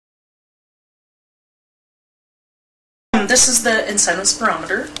This is the incentive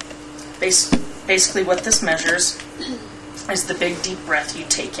spirometer. Basically what this measures is the big deep breath you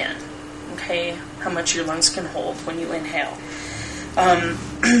take in. Okay, how much your lungs can hold when you inhale.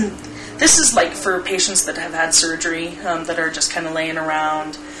 This is like for patients that have had surgery, that are just kind of laying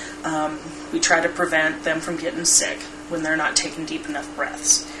around. We try to prevent them from getting sick when they're not taking deep enough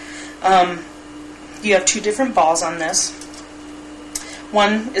breaths. You have 2 different balls on this.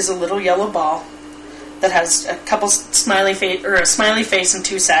 One is a little yellow ball that has a couple smiley face or a smiley face and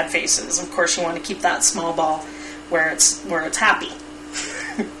 2 sad faces. Of course, you want to keep that small ball where it's happy.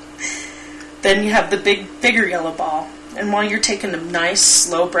 Then you have the bigger yellow ball, and while you're taking a nice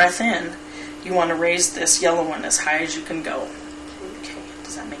slow breath in, you want to raise this yellow one as high as you can go. Okay,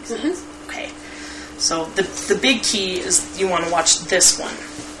 does that make sense? Mm-hmm. Okay. So the big key is you want to watch this one.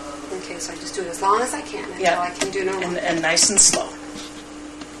 Okay, so I just do it as long as I can until I can do no more. And nice and slow.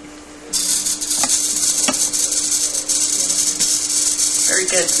 Very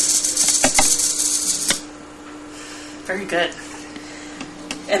good. Very good.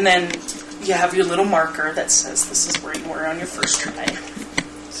 And then you have your little marker that says this is where you were on your first try.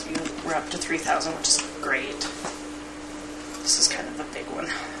 So we're up to 3,000, which is great. This is kind of a big one.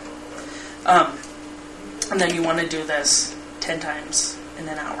 And then you want to do this 10 times in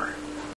an hour.